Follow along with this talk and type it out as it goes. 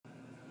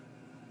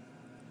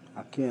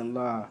I can't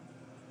lie,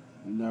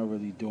 we're not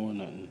really doing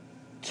nothing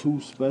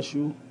too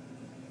special,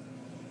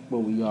 but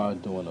we are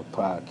doing a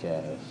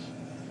podcast.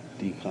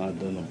 Decon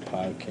Dunham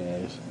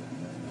Podcast.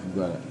 If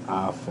you got an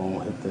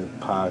iPhone, hit that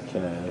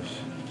podcast.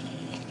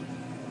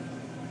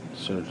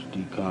 Search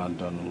Decon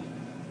Dunham.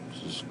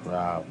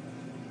 Subscribe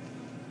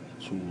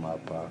to my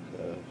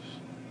podcast.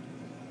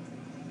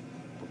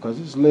 Because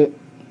it's lit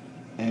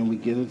and we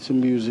get into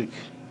music,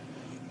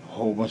 a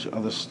whole bunch of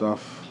other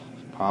stuff,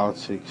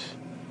 politics,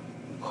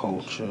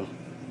 culture.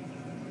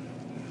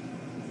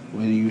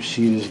 Where do you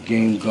see this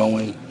game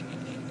going?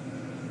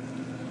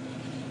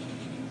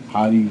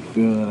 How do you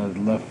feel that it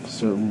left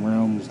certain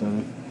realms that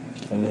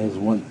it has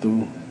went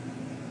through?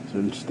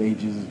 Certain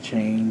stages of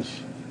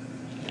change.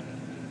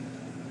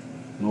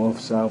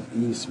 North, south,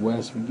 east,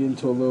 west. We get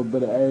into a little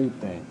bit of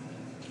everything.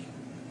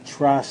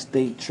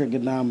 Tri-state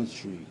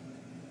trigonometry.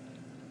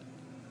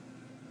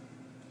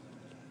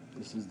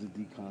 This is the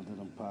Decon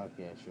Dunham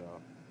Podcast, y'all.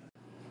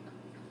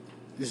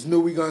 This new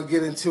we gonna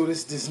get into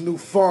this new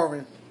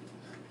foreign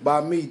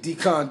by me,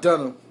 Decon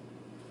Dunham.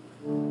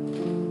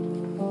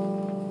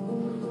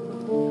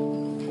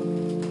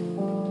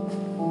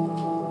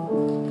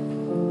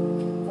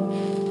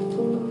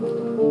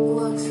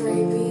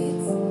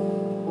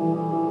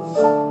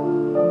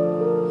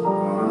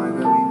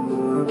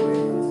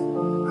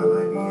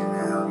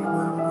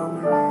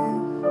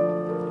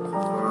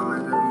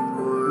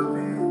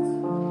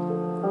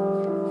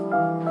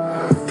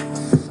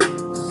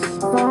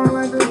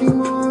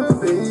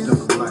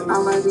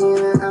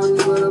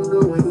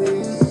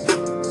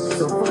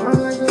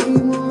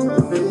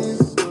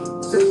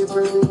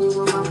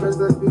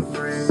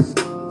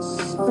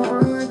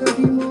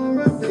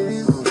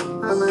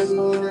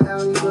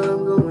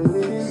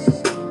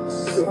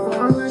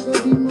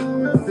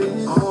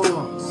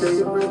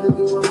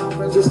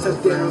 Just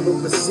touched down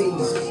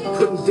overseas,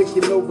 putting dick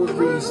in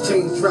ovaries,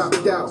 chain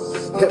dropped out.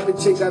 Heaven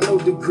chick, I know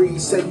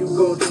degrees, say you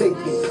gon' take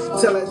me.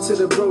 Tell that to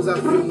the bros I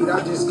feed,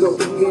 I just go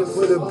in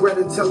for the bread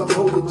and tell them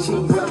hold the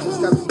cheese. I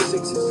just got 3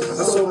 6s,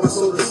 I sold my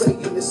soul to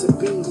Satan, it's a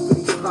bean for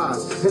these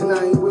pies. And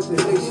I ain't with the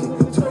nation,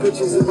 2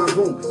 bitches in my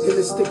room, in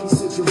a sticky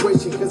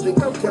situation. Cause they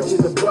come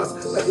catching the bus,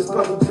 like it's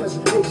public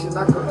transportation.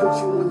 I can put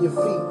you on your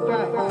feet,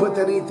 but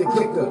that ain't the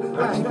kicker.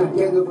 I keep a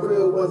gang of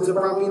real ones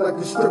around me like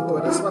a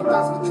stripper. That's my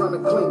thoughts be trying to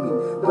claim me,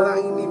 but I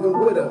ain't even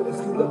with her. If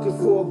you looking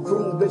for a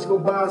groom, bitch, go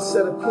buy a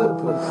set of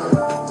clippers.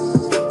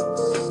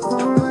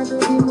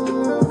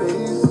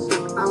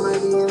 I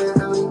might be in the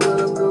alley, but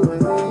I'm doing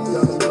it.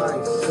 Young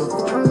life, so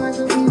far I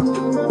could be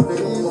more of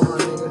it. Come on,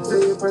 nigga,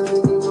 tell your friends to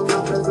give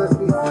my friends, let's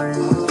be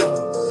friends.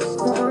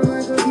 Far I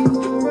could be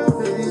more of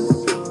it.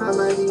 I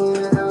might be in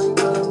the alley,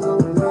 but I'm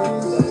doing it.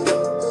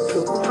 So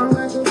far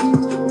I could be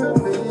more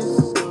of it.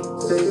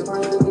 Tell your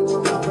friends to give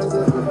my friends,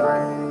 let's be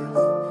friends.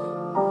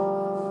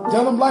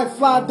 Dunham Life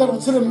Fly, Dunham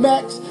to the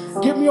max.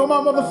 Get me on my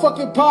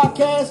motherfucking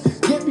podcast.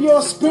 Get me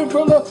on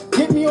Spinrilla.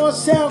 Get me on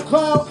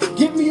SoundCloud.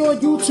 Get me on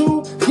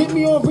YouTube. Get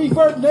me on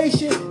Reverb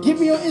Nation. Get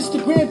me on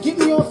Instagram. Get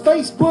me on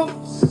Facebook.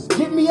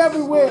 Get me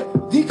everywhere.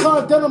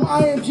 Decon Dunham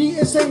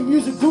IMG SA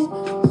Music Group.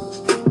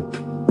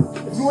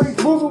 If you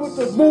ain't moving with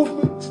the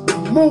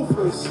movement, move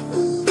this.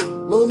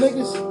 Little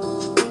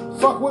niggas,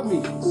 fuck with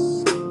me.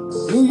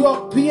 New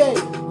York,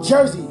 PA,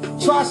 Jersey,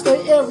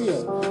 Tri-State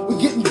area.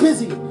 We getting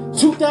busy.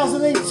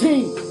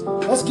 2018.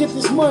 Let's get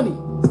this money.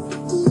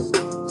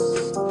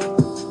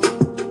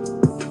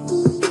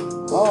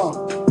 Oh.